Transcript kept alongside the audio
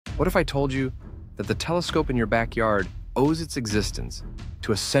What if I told you that the telescope in your backyard owes its existence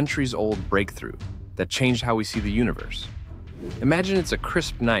to a centuries-old breakthrough that changed how we see the universe? Imagine it's a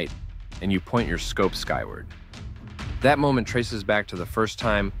crisp night and you point your scope skyward. That moment traces back to the first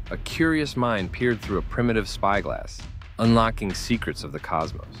time a curious mind peered through a primitive spyglass, unlocking secrets of the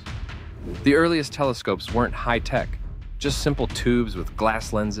cosmos. The earliest telescopes weren't high-tech, just simple tubes with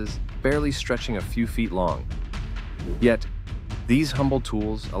glass lenses barely stretching a few feet long. Yet, these humble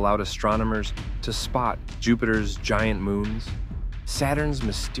tools allowed astronomers to spot Jupiter's giant moons, Saturn's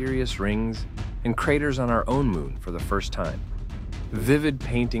mysterious rings, and craters on our own moon for the first time. Vivid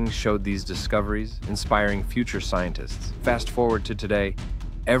paintings showed these discoveries, inspiring future scientists. Fast forward to today,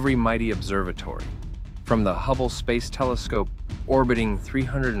 every mighty observatory, from the Hubble Space Telescope orbiting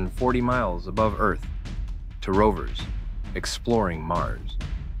 340 miles above Earth to rovers exploring Mars,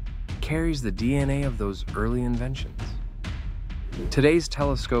 carries the DNA of those early inventions. Today's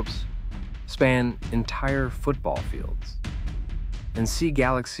telescopes span entire football fields and see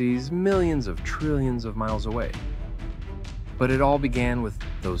galaxies millions of trillions of miles away. But it all began with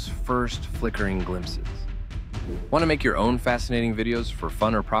those first flickering glimpses. Want to make your own fascinating videos for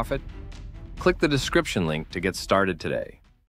fun or profit? Click the description link to get started today.